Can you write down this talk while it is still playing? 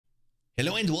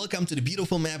Hello and welcome to the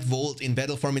beautiful map Vault in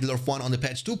Battle for Middle-earth 1 on the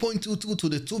patch 2.22 to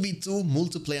the 2v2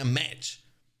 multiplayer match.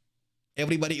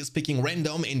 Everybody is picking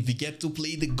random and we get to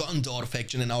play the Gondor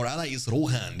faction and our ally is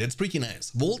Rohan. That's pretty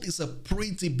nice. Vault is a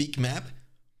pretty big map.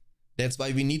 That's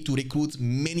why we need to recruit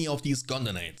many of these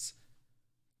Gondor Knights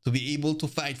to be able to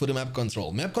fight for the map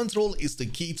control. Map control is the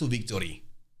key to victory.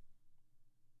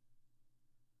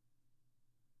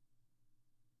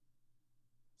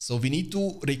 So we need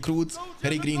to recruit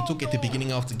Peregrine Took at the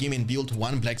beginning of the game and build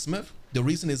one blacksmith. The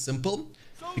reason is simple,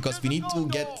 because we need to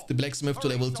get the blacksmith to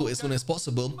level 2 as soon as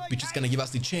possible, which is gonna give us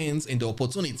the chance and the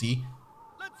opportunity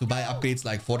to buy upgrades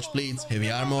like forged blades, heavy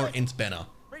armor and banner.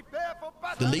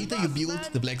 The later you build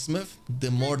the blacksmith, the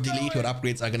more delayed your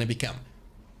upgrades are gonna become.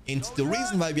 And the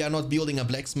reason why we are not building a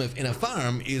blacksmith in a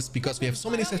farm is because we have so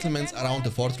many settlements around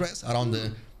the fortress, around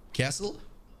the castle,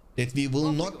 that we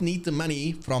will not need the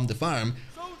money from the farm.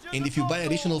 And if you buy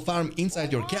additional farm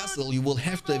inside your castle, you will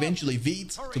have to eventually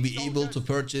wait to be able to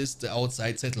purchase the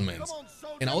outside settlements.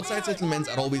 And outside settlements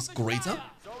are always greater,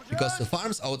 because the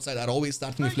farms outside are always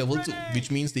starting with level 2,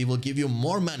 which means they will give you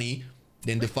more money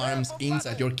than the farms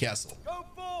inside your castle.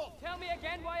 Tell me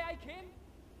again why I came?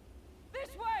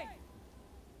 This way!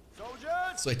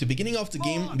 So at the beginning of the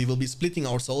game, we will be splitting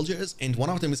our soldiers, and one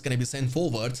of them is going to be sent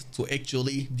forward to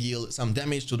actually deal some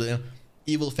damage to the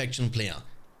evil faction player.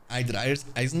 Either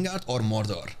Isengard or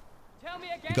Mordor.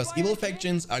 Because evil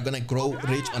factions are gonna grow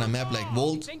rich on a map like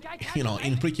Vault, you know,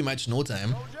 in pretty much no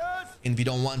time. And we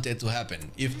don't want that to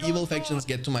happen. If evil factions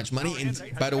get too much money, and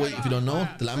by the way, if you don't know,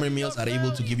 the lumber mills are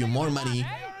able to give you more money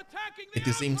at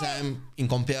the same time in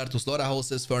compared to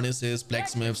slaughterhouses, furnaces,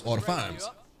 blacksmiths or farms.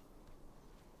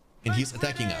 And he's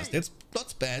attacking us. That's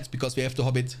not bad, because we have the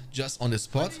Hobbit just on the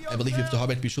spot. I believe with the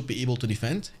Hobbit we should be able to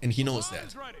defend, and he knows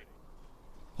that.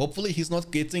 Hopefully he's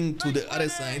not getting to the other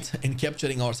side and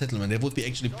capturing our settlement. That would be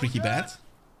actually pretty bad.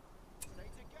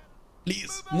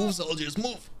 Please, move soldiers,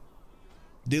 move!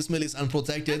 This mill is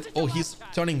unprotected. Oh, he's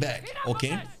turning back.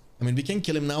 Okay. I mean, we can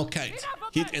kill him now. Kite.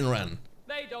 Hit and run.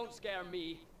 They don't scare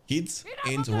me. Hit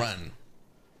and run.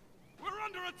 We're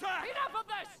under attack. Enough of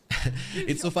this.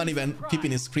 It's so funny when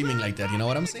Pippin is screaming like that, you know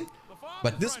what I'm saying?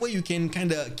 But this way you can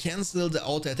kind of cancel the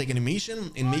auto attack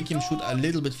animation and make him shoot a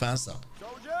little bit faster.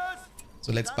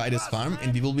 So let's buy this farm,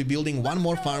 and we will be building one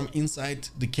more farm inside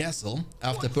the castle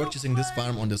after purchasing this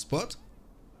farm on the spot.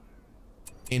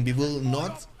 And we will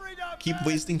not keep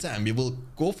wasting time. We will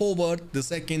go forward the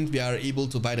second we are able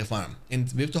to buy the farm.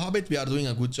 And with the Hobbit, we are doing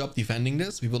a good job defending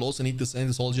this. We will also need to send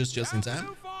the soldiers just in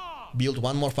time. Build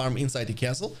one more farm inside the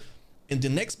castle. And the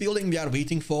next building we are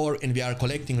waiting for and we are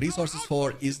collecting resources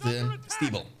for is the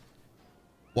stable.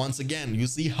 Once again, you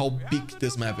see how big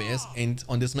this map is, and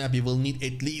on this map we will need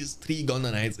at least 3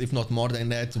 Gondor Knights, if not more than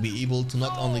that, to be able to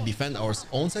not only defend our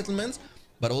own settlements,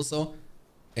 but also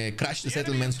crush the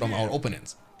settlements from our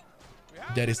opponents.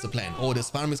 That is the plan. Oh, this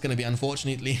farm is gonna be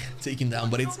unfortunately taken down,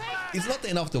 but it's not the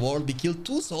end of the world. We killed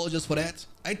 2 soldiers for that.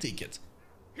 I take it.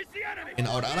 And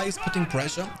our ally is putting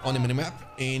pressure on the minimap,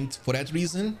 and for that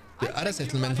reason, the other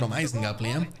settlement from Isengard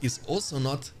player is also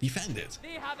not defended.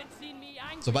 They haven't seen me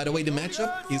angry. So by the way, the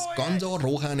matchup is Gondor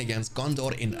Rohan against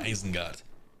Gondor and Isengard.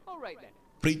 All right then.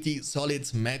 Pretty solid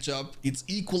matchup. It's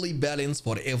equally balanced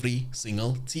for every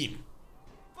single team.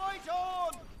 Fight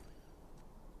on!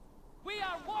 We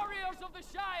are warriors of the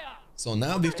Shire. So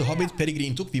now with the Hobbit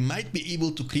Peregrine Took, we might be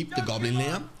able to creep the Goblin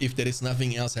lair if there is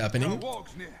nothing else happening.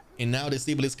 And now the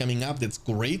stable is coming up. That's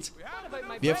great.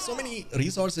 We have so many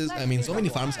resources, I mean so many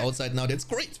farms outside now. That's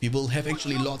great. We will have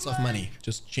actually lots of money.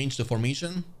 Just change the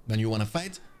formation when you want to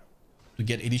fight to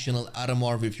get additional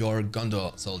armor with your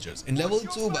Gondor soldiers. In level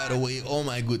 2, by the way, oh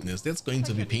my goodness, that's going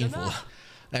to be painful.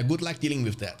 Now good luck dealing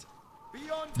with that.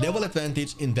 Level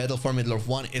advantage in Battle for Middle-earth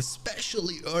 1,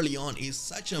 especially early on, is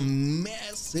such a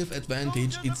massive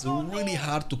advantage. It's really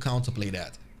hard to counterplay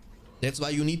that. That's why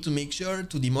you need to make sure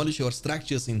to demolish your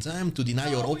structures in time to deny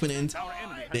your opponent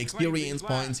the experience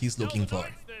points he's looking for.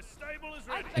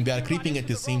 And we are creeping at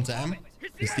the same time.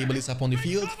 The stable is up on the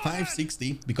field,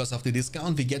 560, because of the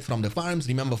discount we get from the farms.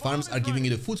 Remember, farms are giving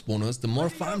you the food bonus. The more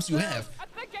farms you have,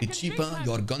 the cheaper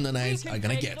your Gondor Knights are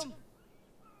gonna get.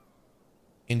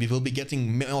 And we will be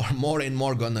getting more and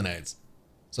more Gondor Knights.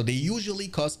 So they usually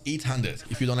cost 800.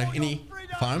 If you don't have any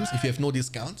farms, if you have no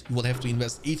discount, you will have to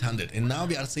invest 800. And now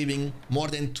we are saving more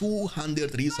than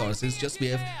 200 resources just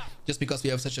because we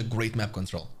have such a great map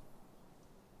control,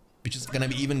 which is gonna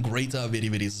be even greater very,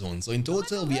 very soon. So in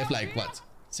total, we have like what,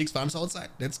 6 farms outside?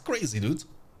 That's crazy, dude.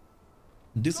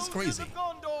 This is crazy.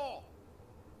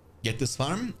 get this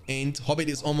farm, and Hobbit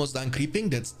is almost done creeping.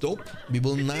 That's dope. We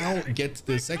will now get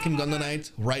the second Gondor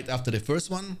Knight right after the first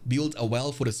one, build a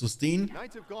well for the sustain,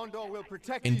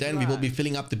 and then we will be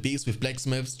filling up the base with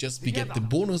blacksmiths. Just we get the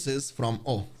bonuses from,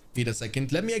 oh, wait a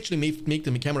second, let me actually make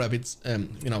the camera a bit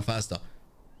faster.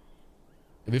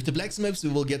 With the blacksmiths we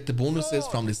will get the bonuses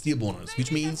from the steel bonus,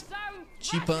 which means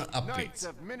cheaper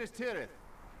upgrades.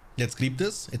 Let's creep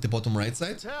this at the bottom right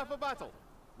side.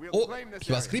 Oh,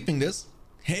 he was creeping this.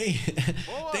 Hey,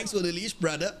 thanks for the leash,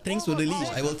 brother. Thanks for the leash.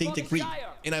 I will take the creep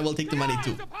and I will take the money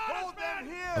too.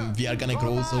 We are gonna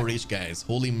grow so rich, guys.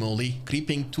 Holy moly.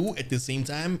 Creeping 2 at the same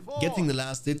time. Getting the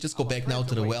last hit. Just go back now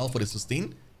to the well for the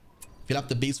sustain. Fill up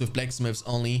the base with blacksmiths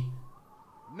only.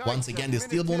 Once again, the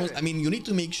steel bonus. I mean, you need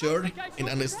to make sure and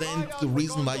understand the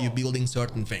reason why you're building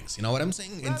certain things. You know what I'm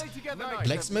saying? And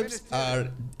blacksmiths are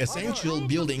essential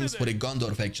buildings for the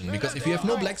Gondor faction. Because if you have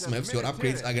no blacksmiths, your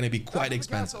upgrades are going to be quite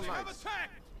expensive.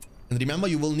 And remember,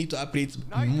 you will need to upgrade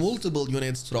multiple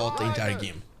units throughout the entire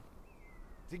game.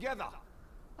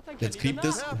 Let's creep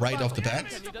this right off the bat.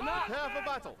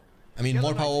 I mean,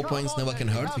 more power points never can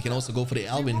hurt. We can also go for the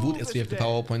Elven Wood as we have the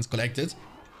power points collected.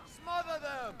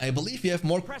 I believe we have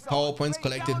more power points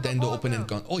collected than the opponent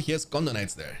gun. Oh, here's Gondor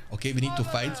Knights there. Okay, we need to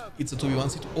fight. It's a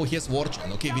 2v1. Oh, here's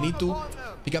Warchant. Okay, we need to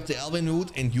pick up the Elven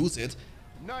Wood and use it.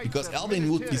 Because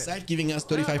Elven Wood, besides giving us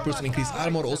 35% increased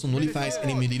armor, also nullifies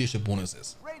enemy leadership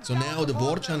bonuses. So now the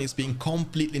Warchant is being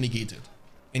completely negated.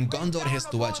 And Gondor has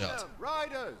to watch out.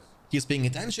 He's paying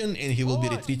attention and he will be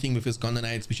retreating with his Gondor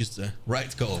Knights, which is the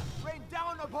right call.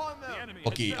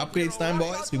 Okay, upgrades time,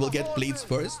 boys. We will get blades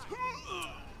first.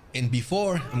 And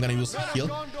before, I'm gonna use heal.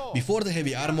 Before the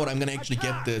heavy armor, I'm gonna actually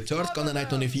get the third Gondor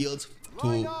Knight on the field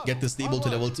to get the stable to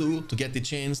level 2, to get the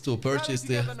chance to purchase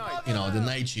the, the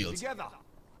Knight Shields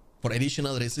for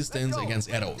additional resistance against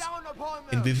arrows.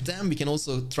 And with them, we can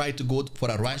also try to go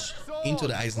for a rush into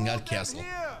the Isengard castle.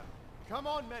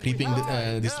 Creeping,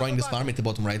 destroying this farm at the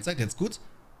bottom right side, that's good.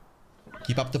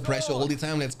 Keep up the pressure all the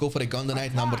time. Let's go for the Gondor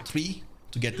Knight number 3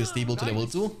 to get the stable to level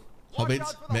 2. Hobbit,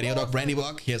 Meriadoc,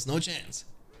 Brandywalk, he has no chance.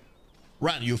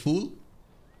 Run, you fool.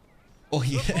 Oh,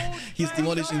 yeah, he's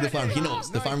demolishing the farm. He knows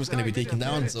the farm is going to be taken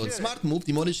down. So it's smart move,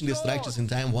 demolishing the structures in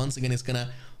time. Once again, it's going to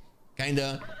kind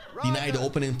of deny the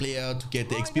opponent player to get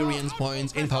the experience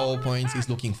points and power points he's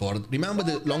looking for. Remember,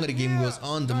 the longer the game goes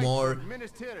on, the more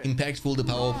impactful the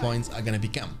power points are going to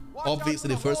become.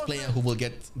 Obviously, the first player who will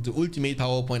get the ultimate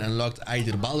power point unlocked,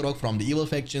 either Balrog from the evil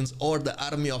factions or the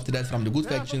army after that from the good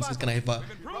factions, is going to have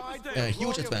a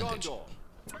huge advantage.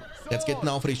 Let's get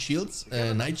now for the shields,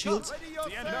 Knight Shields.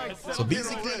 So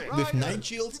basically, with Knight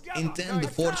Shields and then the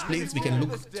Forged Blades, we can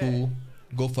look to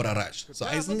go for a rush. So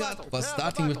Isengard was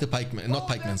starting with the pikemen, not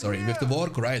pikemen, sorry, with the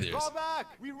Warg Riders,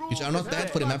 which are not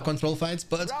bad for the map control fights,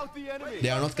 but they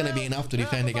are not going to be enough to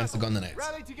defend against the Gondor Knights.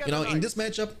 You know, in this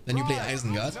matchup, when you play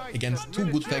Isengard against two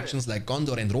good factions like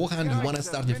Gondor and Rohan, you want to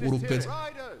start with Uruk-Pit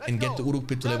and get the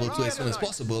Uruk-Pit to level 2 as soon as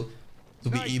possible to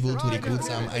be able to recruit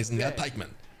some Isengard pikemen.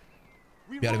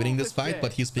 We are winning this fight,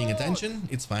 but he's paying attention.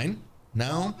 It's fine.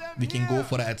 Now we can go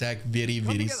for an attack very,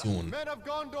 very soon.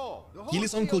 Heal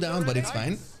is on cooldown, but it's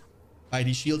fine.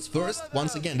 ID shields first.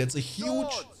 Once again, that's a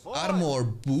huge armor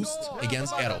boost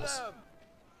against arrows.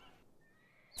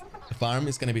 The farm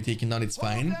is going to be taken down. It's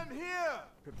fine.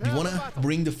 We want to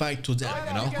bring the fight to them,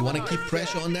 you know. We want to keep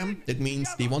pressure on them. That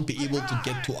means they won't be able to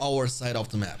get to our side of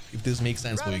the map, if this makes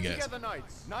sense for you guys.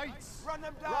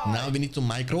 Now we need to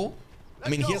micro. I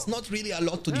mean, he has not really a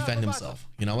lot to defend himself.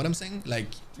 You know what I'm saying? Like,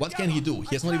 what can he do?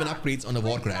 He has not even upgrades on the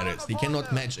Warg Riders. He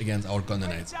cannot match against our Gondor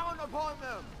Knights.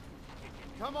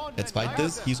 Let's fight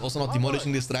this. He's also not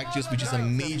demolishing the structures, which is a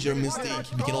major mistake.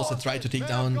 We can also try to take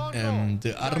down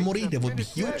the armory. That would be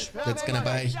huge. That's gonna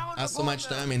buy us so much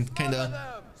time and kind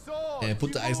of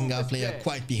put the Isengard player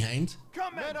quite behind.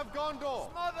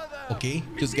 Okay,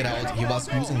 just get out. He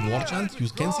was using Warchant. You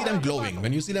can see them glowing.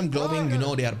 When you see them glowing, you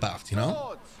know they are buffed, you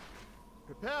know?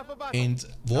 And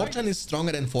Warchant is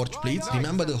stronger than Forged Blades.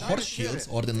 Remember, the Horse Shields,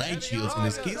 or the Knight Shields in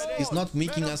this case, is not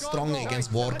making us stronger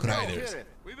against Warg Riders.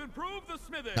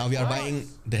 Now we are buying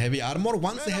the heavy armor.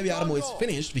 Once the heavy armor is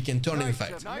finished, we can turn in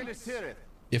fight.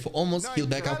 We have almost healed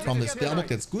back up from the spellbook,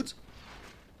 that's good.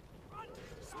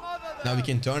 Now we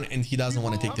can turn, and he doesn't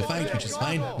want to take the fight, which is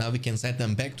fine. Now we can set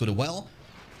them back to the well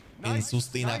and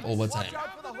sustain up over time.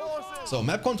 So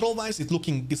map control wise, it's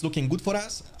looking good for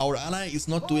us. Our ally is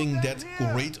not doing that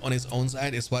great on his own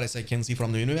side as far as I can see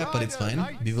from the minimap, but it's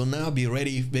fine. We will now be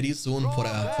ready very soon for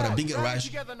a bigger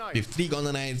rush with 3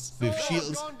 Gondor Knights, with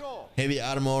shields, heavy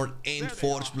armor, and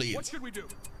Forged Blades.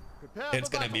 It's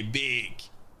gonna be big.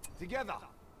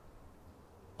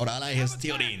 Our ally has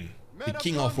Theoden, the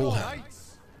king of Rohan.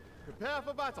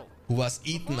 who was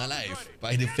eaten alive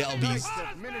by the fell beast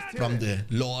from the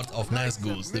Lord of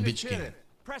Nazgûl, the Witch King.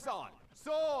 Press on.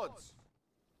 Swords.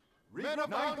 Men of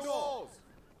Gondor.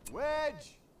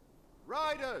 Wedge.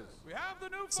 Riders. We have the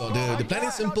new So the plan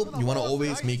is simple. You want to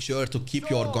always make sure to keep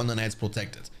your Gondor Knights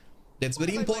protected. That's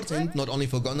very important, not only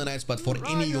for Gondor Knights, but for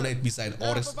any unit beside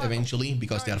Orcs eventually,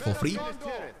 because they are for free.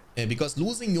 Because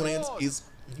losing units is,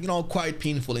 you know, quite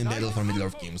painful in battle for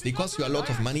Middle-earth games. They cost you a lot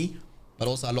of money, but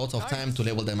also a lot of time to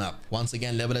level them up. Once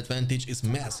again, level advantage is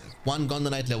massive. One Gondor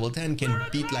Knight level 10 can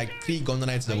beat like 3 Gondor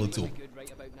Knights level 2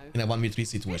 in a 1v3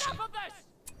 situation.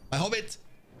 My Hobbit,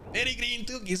 Very Green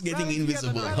Took is getting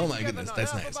invisible. Oh my goodness,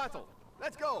 that's nice.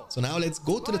 So now let's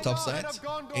go to the top side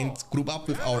and group up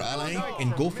with our ally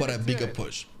and go for a bigger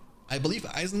push. I believe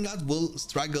Isengard will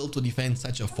struggle to defend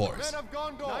such a force.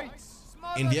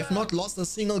 And we have not lost a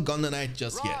single Gondor Knight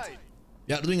just yet.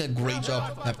 We are doing a great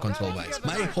job map control wise.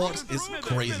 My horse is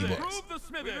crazy, boys.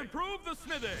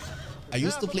 I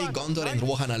used to play Gondor and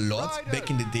Rohan a lot back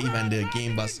in the day when the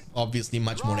game was obviously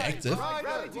much more active.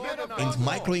 And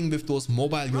microing with those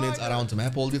mobile units around the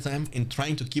map all the time and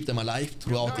trying to keep them alive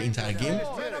throughout the entire game,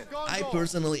 I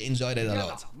personally enjoyed it a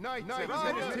lot.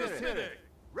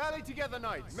 Rally together,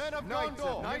 knights. Men of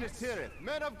Gondor.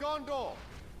 Men of Gondor.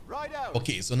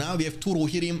 Okay, so now we have 2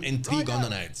 Rohirrim and 3 Gondor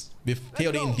Knights. With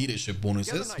Theoden leadership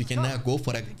bonuses, we can now go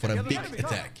for a big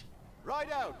attack.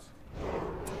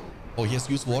 Oh, he has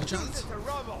used War Chant.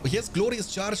 Oh, he has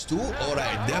Glorious Charge too.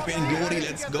 Alright, Death and Glory,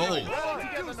 let's go.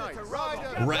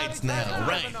 Right now,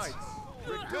 right.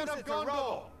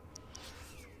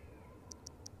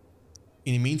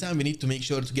 In the meantime, we need to make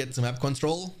sure to get some map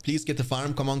control. Please get the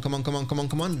farm. Come on, come on, come on, come on,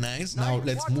 come on. Nice. Now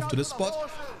let's move to the spot.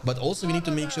 But also we need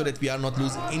to make sure that we are not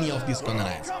losing any of these Gondor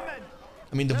Knights.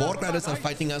 I mean, the War Riders are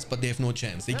fighting us, but they have no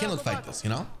chance. They cannot fight this,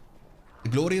 you know? The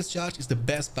Glorious Charge is the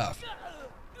best path.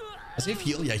 Does he have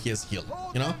heal? Yeah, he has heal.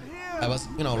 You know? I was,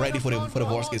 you know, ready for the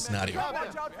worst case scenario.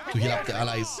 To heal up the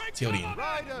allies' Theoden.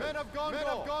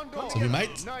 So we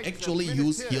might actually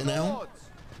use heal now.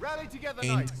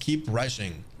 And keep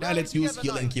rushing. Yeah, let's use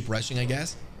heal and keep rushing, I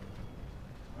guess.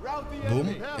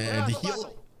 Boom. And the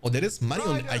heal. Oh, there is money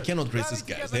on. I cannot resist,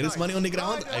 guys. There is money on the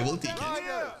ground. I will take it.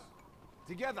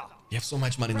 We have so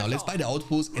much money now. Let's buy the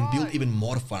outpost and build even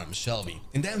more farms, shall we?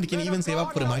 And then we can even save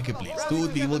up for the marketplace.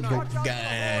 Dude, we will grow.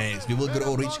 Guys, we will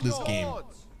grow rich this game.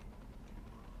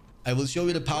 I will show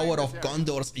you the power of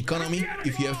Gondor's economy.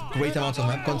 If you have great amounts of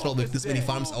map control with this many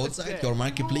farms outside, your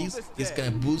marketplace is gonna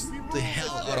boost the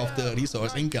hell out of the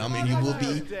resource income and you will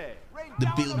be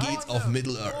the Bill Gates of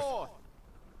Middle-earth.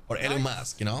 Or Elon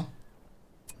Musk, you know?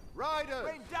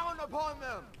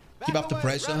 Keep up the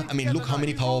pressure. I mean, look how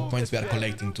many power points we are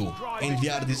collecting too. And we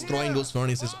are destroying those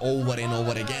furnaces over and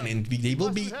over again. And they will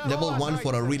be level 1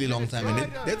 for a really long time.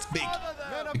 And that's big.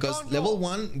 Because level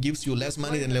 1 gives you less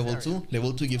money than level 2.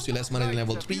 Level 2 gives you less money than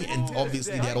level 3. And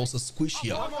obviously they are also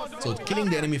squishier. So killing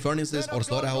the enemy furnaces or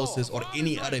slaughterhouses or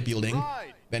any other building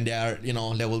when they are, you know,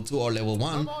 level 2 or level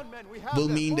 1 will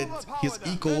mean that his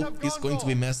eco is going to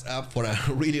be messed up for a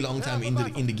really long time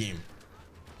in the game.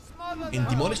 And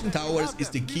demolishing towers is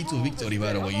the key to victory,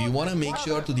 by the way. You want to make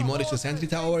sure to demolish the sentry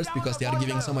towers because they are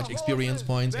giving so much experience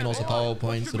points and also power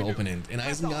points to the opponent. And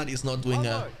Isengard is not doing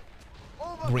a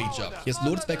great job. He has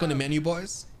lords back on the menu,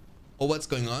 boys. Oh, what's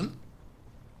going on?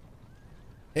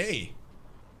 Hey.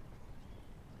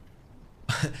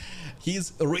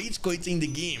 He's rage quitting the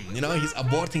game. You know, he's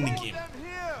aborting the game.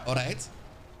 Alright.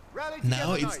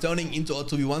 Now it's turning into a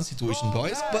 2v1 situation,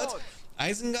 boys. But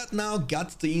Isengard now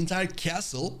got the entire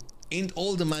castle and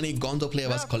all the money Gondor player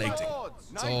was collecting.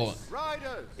 So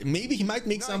maybe he might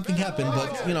make something happen,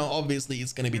 but you know, obviously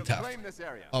it's gonna be tough.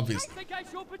 Obviously.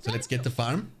 So let's get the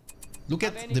farm. Look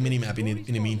at the minimap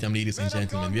in the meantime, ladies and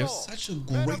gentlemen. We have such a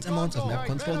great amount of map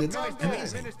control. That's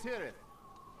amazing.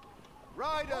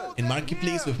 In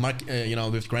marketplace with you know,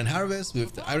 with Grand Harvest,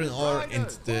 with the iron ore and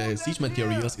the siege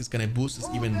materials is gonna boost us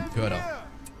even further.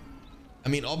 I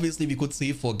mean, obviously we could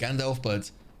save for Gandalf, but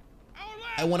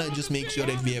I want to just make sure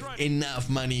that we have enough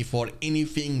money for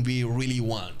anything we really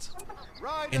want.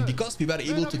 And because we were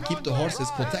able to keep the horses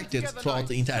protected throughout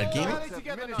the entire game,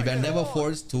 we were never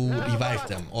forced to revive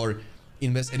them or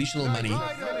invest additional money.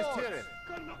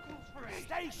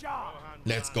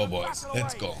 Let's go, boys.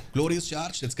 Let's go. Glorious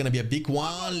Charge. That's gonna be a big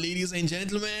one, ladies and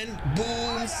gentlemen.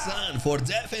 Boom, son, for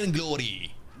death and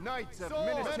glory.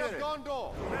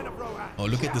 Oh,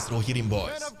 look at this Rohirrim,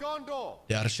 boys.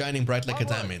 They are shining bright like a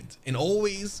diamond. And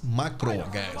always macro,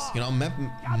 guys. You know,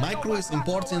 micro is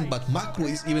important, but macro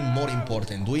is even more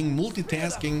important. Doing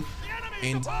multitasking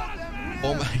and...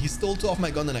 Oh my, he stole 2 of my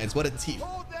Gondor Knights. What a thief.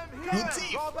 You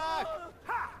thief.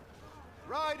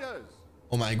 Riders.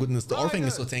 Oh my goodness, the Orphan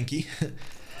is so tanky.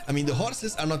 I mean, the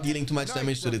horses are not dealing too much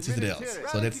damage to the citadels,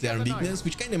 so that's their weakness,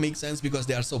 which kind of makes sense because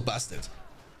they are so busted.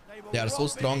 They are so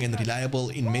strong and reliable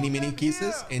in many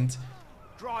cases, and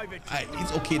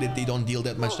it's okay that they don't deal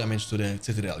that much damage to the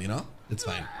citadel, you know? That's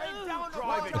fine.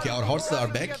 Okay, our horses are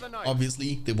back.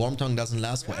 Obviously, the Worm Tongue doesn't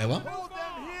last forever.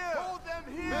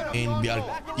 And we are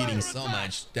dealing so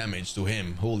much damage to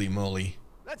him. Holy moly.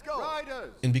 Let's go.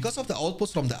 And because of the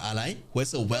outpost from the ally, who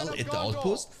has a well at the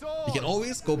outpost, he can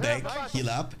always go back, heal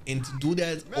up, and do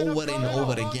that over and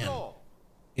over again.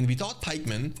 And without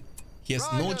pikemen, he has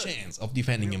no chance of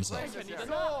defending himself.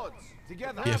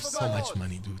 We have so much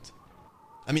money, dude.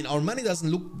 I mean, our money doesn't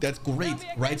look that great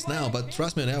right now, but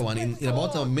trust me on that one, in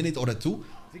about a minute or two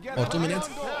or 2 minutes,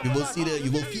 you will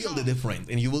feel the difference,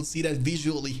 and you will see that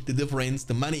visually the difference.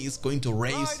 The money is going to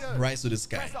rise to the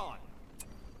sky.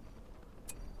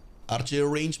 Archer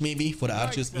range maybe for the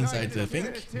archers inside the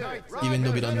thing, even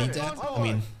though we don't need that. I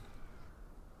mean,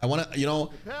 I wanna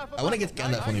get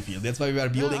Gandalf on the field. That's why we are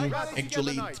building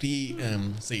actually 3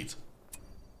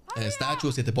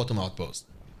 statues at the bottom outpost.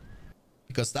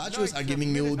 Because statues are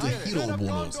giving you the hero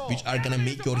bonus, which are gonna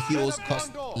make your heroes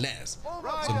cost less.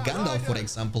 So Gandalf, for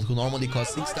example, who normally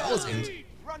costs 6,000,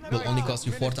 will only cost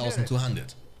you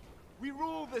 4,200.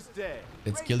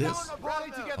 Let's kill this.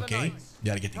 Okay, we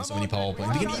are getting so many power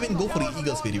points. We can even go for the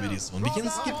eagles very soon. We can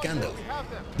skip Gandalf,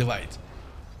 the white.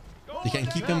 We can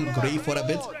keep him gray for a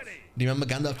bit. Remember,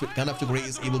 Gandalf the Grey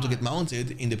is able to get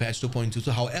mounted in the patch 2.2.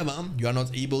 However, you are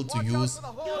not able to use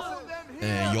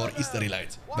your Easterly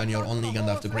Light when you're only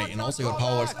Gandalf the Grey. And also your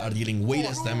powers are dealing way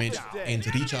less damage and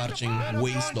recharging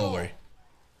way slower.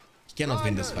 He cannot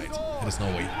win this fight. There is no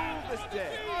way.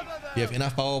 We have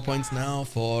enough power points now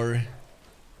for...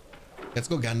 Let's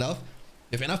go Gandalf.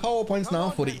 We have enough power points now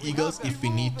for the eagles if we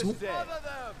need to.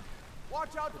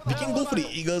 We can go for the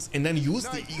eagles and then use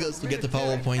the eagles to get the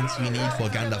power points we need for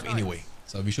Gandalf anyway.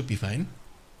 So we should be fine.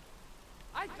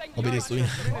 Hope it is doing...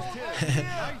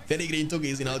 Very Green Took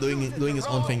is, you know, doing his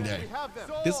own thing there.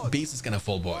 This base is gonna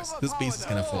fall, boys. This base is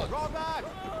gonna fall.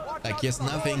 Like, he has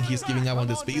nothing, he's giving up on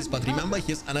this base, but remember,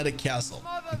 he has another castle.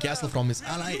 The castle from his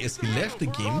ally. As he left the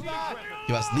game,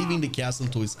 he was leaving the castle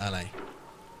to his ally.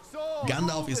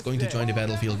 Gandalf is going to join the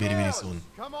battlefield very soon.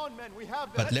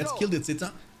 But let's kill the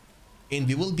Zita, and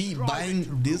we will be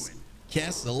buying this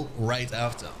castle right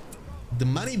after. The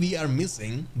money we are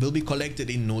missing will be collected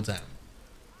in no time.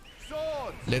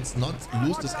 Let's not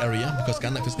lose this area, because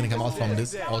Gandalf is going to come out from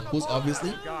this outpost,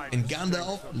 obviously. And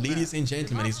Gandalf, ladies and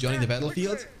gentlemen, is joining the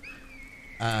battlefield.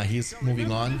 He's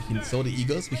moving on. He saw the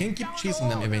eagles. We can keep chasing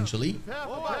them eventually.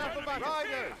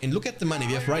 And look at the money.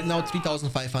 We have right now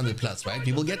 3,500 plus, right?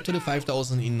 We will get to the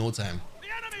 5,000 in no time.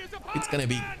 It's gonna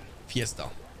be fiesta.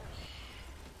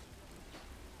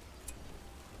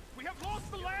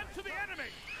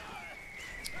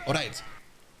 All right.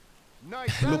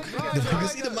 Look, you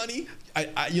see the money?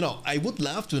 I would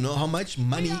love to know how much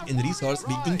money and resource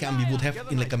the income we would have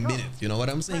in like a minute. You know what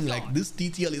I'm saying? Like, this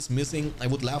detail is missing. I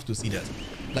would love to see that.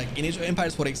 Like in Age of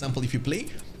Empires, for example, if you play,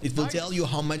 it will tell you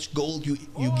how much gold you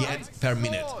get per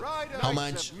minute, how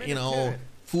much, you know,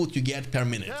 food you get per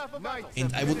minute.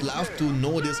 And I would love to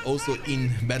know this also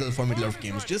in Battle for Middle-earth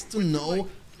games, just to know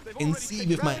and see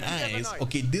with my eyes,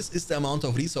 okay, this is the amount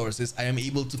of resources I am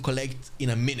able to collect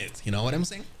in a minute. You know what I'm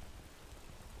saying?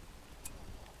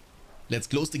 Let's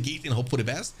close the gate and hope for the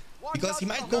best, because he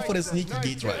might go for a sneaky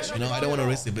gate rush. You know, I don't want to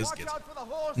risk the biscuit.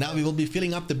 Now we will be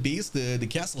filling up the base, the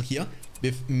castle here,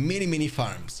 with many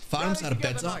farms. Farms are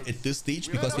better at this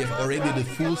stage because we have already the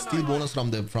full steel bonus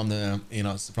from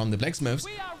the blacksmiths,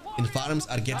 and farms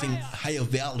are getting higher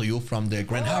value from the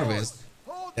Grand Harvest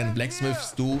than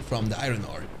blacksmiths do from the iron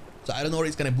ore. So iron ore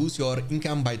is gonna boost your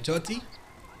income by 30,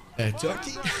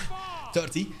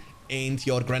 and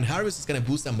your Grand Harvest is gonna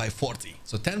boost them by 40.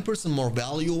 So 10% more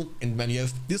value, and when you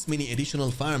have this many additional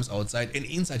farms outside and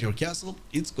inside your castle,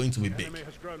 it's going to be big.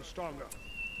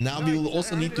 Now we will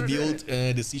also need to build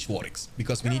the siege works,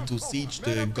 because we need to siege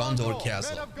the Gondor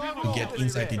castle to get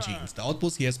inside the Genes. The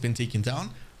outpost here has been taken down,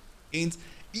 and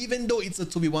even though it's a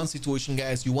 2v1 situation,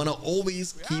 guys, you wanna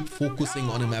always keep focusing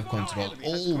on the map control,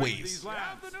 always.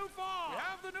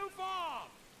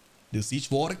 The siege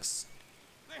works.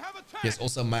 Yes,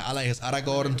 also my ally has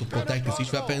Aragorn to protect the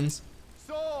siege weapons.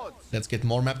 Let's get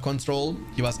more map control.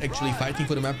 He was actually fighting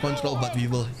for the map control, but we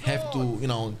will have to, you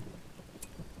know,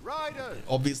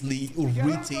 obviously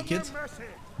retake it.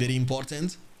 Very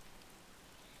important.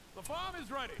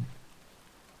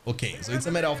 Okay, so it's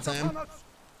a matter of time.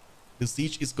 The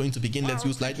siege is going to begin. Let's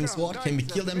use lightning sword. Can we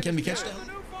kill them? Can we catch them?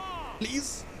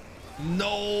 Please?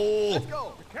 No!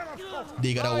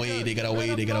 They got away, they got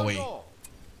away, they got away.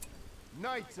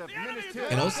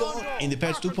 And also in the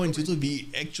patch 2.22 we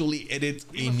actually added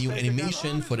a new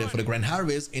animation for the Grand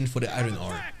Harvest and for the Iron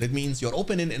Ore. That means your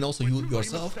opponent and also you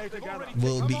yourself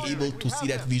will be able to see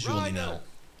that visually now.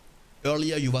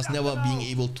 Earlier you was never being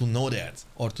able to know that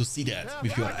or to see that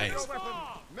with your eyes.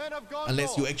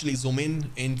 Unless you actually zoom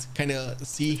in and kind of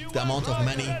see the amount of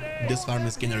money this farm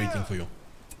is generating for you.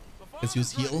 Let's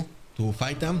use heal to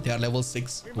fight them. They are level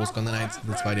 6, those Condor Knights,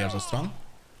 that's why they are so strong.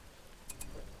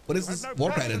 What is this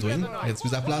Warp Rider doing? Let's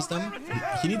use blast them.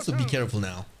 He needs to be careful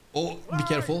now. Oh, be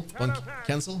careful. Don't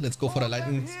cancel. Let's go for a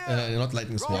lightning, not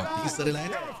lightning sword. Is that a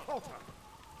light?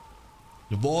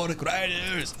 The Warp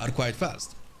Riders are quite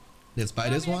fast. Let's buy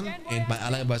this one. And my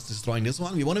ally was destroying this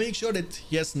one. We want to make sure that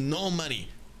he has no money.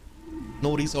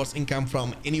 No resource income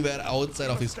from anywhere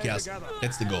outside of his castle.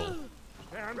 That's the goal.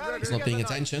 He's not paying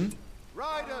attention.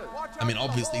 I mean,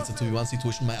 obviously it's a 2v1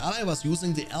 situation. My ally was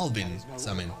using the Alvin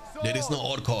summon. There is no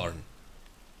Orcorn.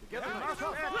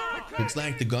 Looks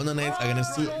like the Gondor Knights are gonna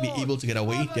still be able to get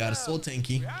away. They are so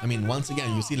tanky. I mean, once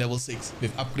again, you see level 6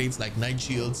 with upgrades like Knight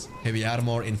Shields, Heavy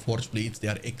Armor, and Forged Blades. They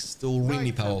are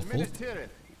extremely powerful.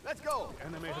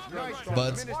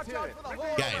 But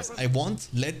guys, I won't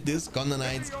let this Gondor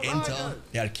Knights enter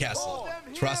their castle.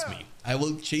 Trust me, I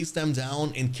will chase them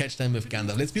down and catch them with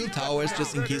Gandalf. Let's build towers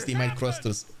just in case they might cross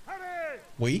this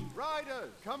way.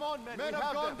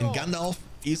 And Gandalf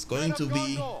is going to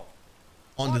be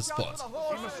on the spot.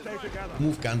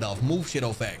 Move Gandalf, move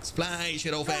Shadowfax, fly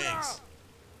Shadowfax.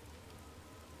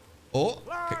 Oh,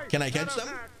 can I catch them?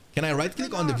 Can I right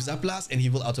click on the Visa Plus and he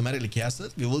will automatically cast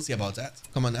it? We will see about that.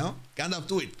 Come on now. Gandalf,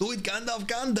 do it. Do it, Gandalf,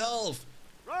 Gandalf.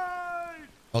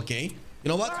 Okay. You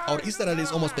know what? Our Easter Elite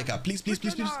is almost back up. Please, please,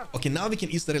 please, please. Okay, now we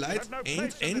can Easter Elite.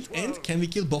 And can we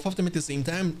kill both of them at the same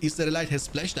time? Easter Elite has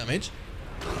splash damage.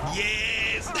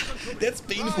 Yes! That's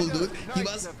painful, dude. He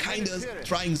was kind of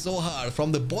trying so hard.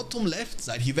 From the bottom left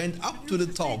side, he went up to the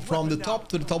top. From the top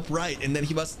to the top right. And then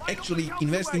he was actually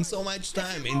investing so much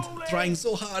time and trying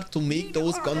so hard to make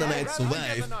those Gondor Knights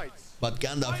survive. But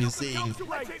Gandalf is saying,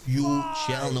 you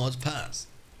shall not pass.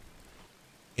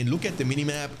 And look at the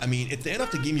minimap. I mean, at the end of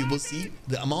the game, you will see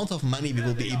the amount of money we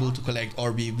will be able to collect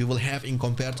or we will have in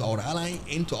compared to our ally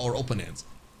and to our opponents.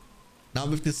 Now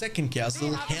with the second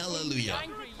castle, hallelujah.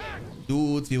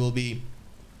 Dude, we will be,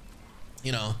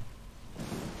 you know,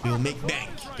 we will make bank,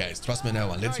 guys. Trust me on that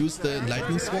one. Let's use the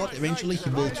lightning sword. Eventually, he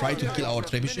will try to kill our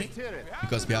trebuchet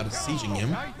because we are sieging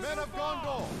him.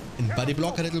 And body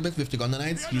block a little bit with the Gondor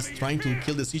Knights. He's trying to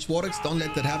kill the siege warlocks. Don't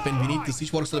let that happen. We need the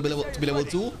siege warlocks to be level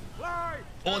 2.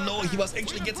 Oh no, he was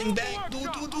actually getting back. Dude.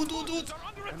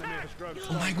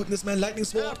 Oh my goodness, man. Lightning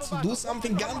sword. Do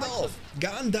something, Gandalf.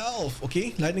 Gandalf.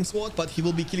 Okay, lightning sword, but he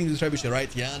will be killing the trebuchet,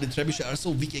 right? Yeah, the trebuchet are so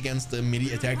weak against the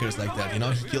melee attackers like that. You know,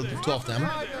 he killed 2 of them.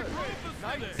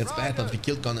 That's bad, but we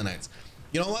killed Gondor Knights.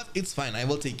 You know what? It's fine. I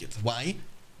will take it. Why?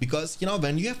 Because, you know,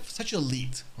 when you have such a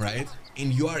lead, right?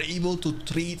 And you are able to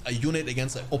trade a unit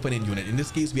against an opponent unit. In this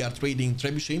case, we are trading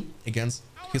trebuchet against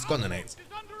his Gondor Knights.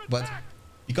 But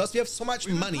because we have so much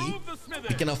money,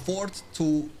 we can afford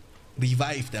to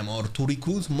revive them or to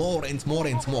recruit more and more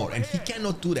and more. And he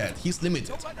cannot do that. He's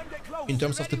limited in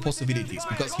terms of the possibilities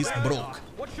because he's broke.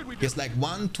 He has like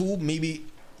 1, 2, maybe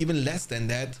even less than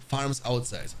that farms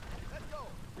outside.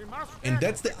 And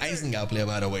that's the Isengard player,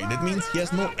 by the way. That means he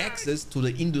has no access to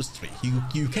the industry.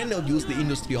 You cannot use the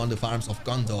industry on the farms of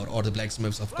Gondor or the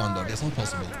blacksmiths of Gondor. That's not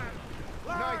possible.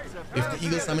 If the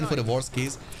Eagle summon for the worst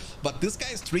case. But this guy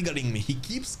is triggering me. He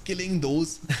keeps killing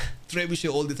those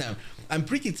trebuchet all the time. I'm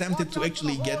pretty tempted to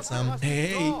actually get some...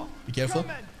 Hey, be careful.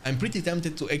 I'm pretty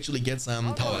tempted to actually get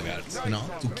some tower guards, you know,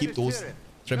 to keep those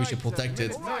trebuchet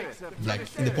protected. Like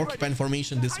in the porcupine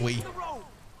formation, this way.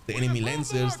 The enemy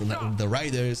lancers, the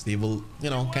riders, they will, you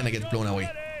know, kind of get blown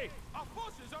away.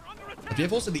 But we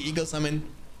have also the Eagle summon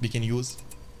we can use.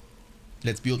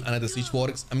 Let's build another siege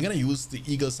warlocks. I'm gonna use the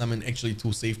Eagle summon actually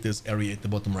to save this area at the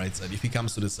bottom right side if he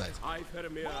comes to this side.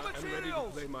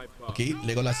 Okay,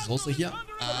 Legolas is also here.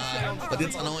 But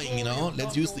it's annoying, you know.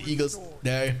 Let's use the Eagles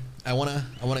there. I wanna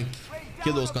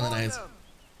kill those Gondor Knights.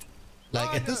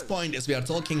 Like at this point, as we are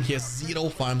talking, he has 0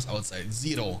 farms outside.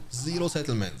 Zero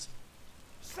settlements.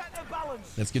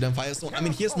 Let's give them Firestone. I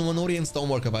mean, he has Numenorian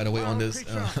Stoneworker, by the way, on this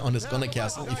Gondor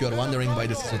castle. If you are wondering why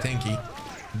this is so tanky,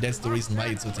 that's the reason why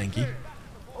it's so tanky.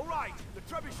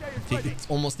 It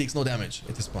almost takes no damage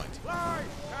at this point.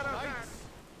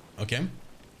 Okay.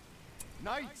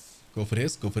 Go for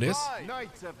this, go for this.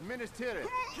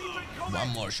 One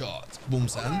more shot. Boom,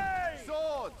 son.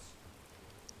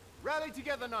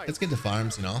 Let's get the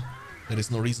farms, you know. There is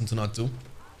no reason to not do.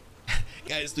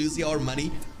 Guys, do you see our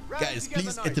money? Guys,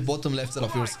 please, at the bottom left side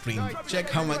of your screen, check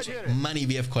how much money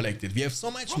we have collected. We have so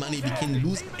much money, we can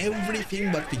lose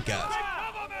everything but we got,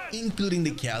 including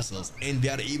the castles, and we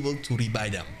are able to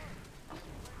rebuy them.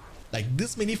 Like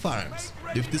this many farms,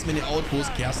 with this many outposts,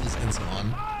 castles, and so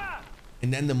on.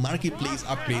 And then the marketplace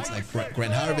upgrades like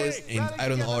Grand Harvest and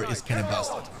Iron Ore is kind of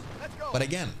busted. But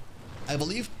again, I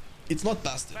believe it's not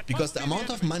busted because the amount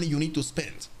of money you need to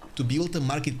spend to build the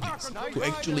marketplace, to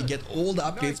actually get all the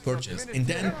upgrades purchased, and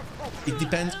then it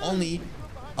depends only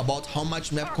about how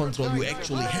much map control you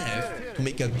actually have to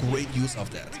make a great use of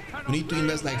that. You need to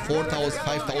invest like 4,000,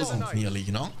 5,000 nearly,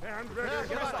 you know,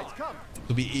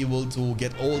 to be able to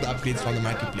get all the upgrades from the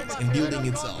marketplace and building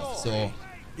itself. So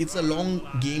it's a long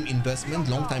game investment,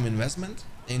 long time investment,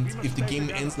 and if the game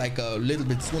ends like a little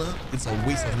bit sooner, it's a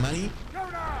waste of money.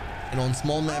 And on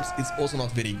small maps, it's also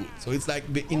not very good. So it's like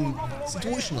in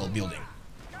situational building.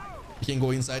 You can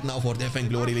go inside now for Death and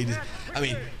Glory, ladies. I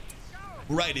mean,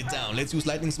 write it down. Let's use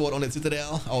Lightning Sword on the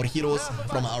Citadel. Our heroes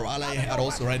from our ally are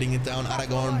also writing it down.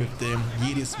 Aragorn with the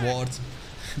Yeti Sword,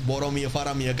 Boromir,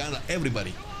 Faramir, Gandalf,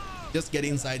 everybody. Just get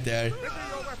inside there.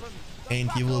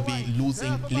 And he will be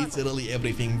losing literally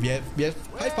everything. We have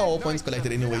 5 power points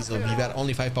collected anyway, so we were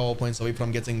only 5 power points away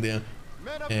from getting the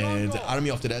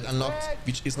Army of the Dead unlocked,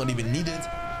 which is not even needed.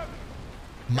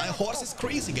 My horse is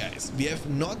crazy, guys. We have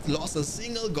not lost a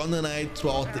single Gondor Knight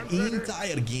throughout the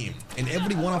entire game, and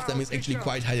every one of them is actually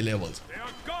quite highly leveled.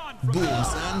 Boom,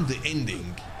 son, the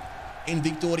ending. And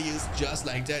victorious just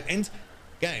like that. And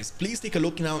guys, please take a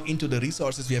look now into the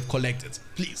resources we have collected.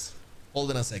 Please,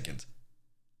 hold on a second.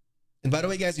 And by the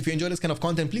way, guys, if you enjoy this kind of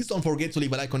content, please don't forget to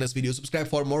leave a like on this video, subscribe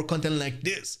for more content like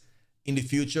this in the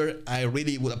future. I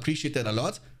really would appreciate that a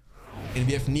lot. And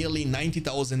we have nearly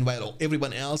 90,000 while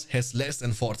everyone else has less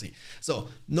than 40. So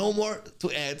no more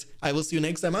to add. I will see you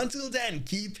next time. Until then,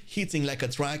 keep hitting like a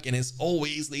truck, and as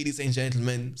always, ladies and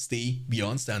gentlemen, stay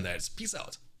beyond standards. Peace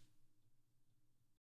out.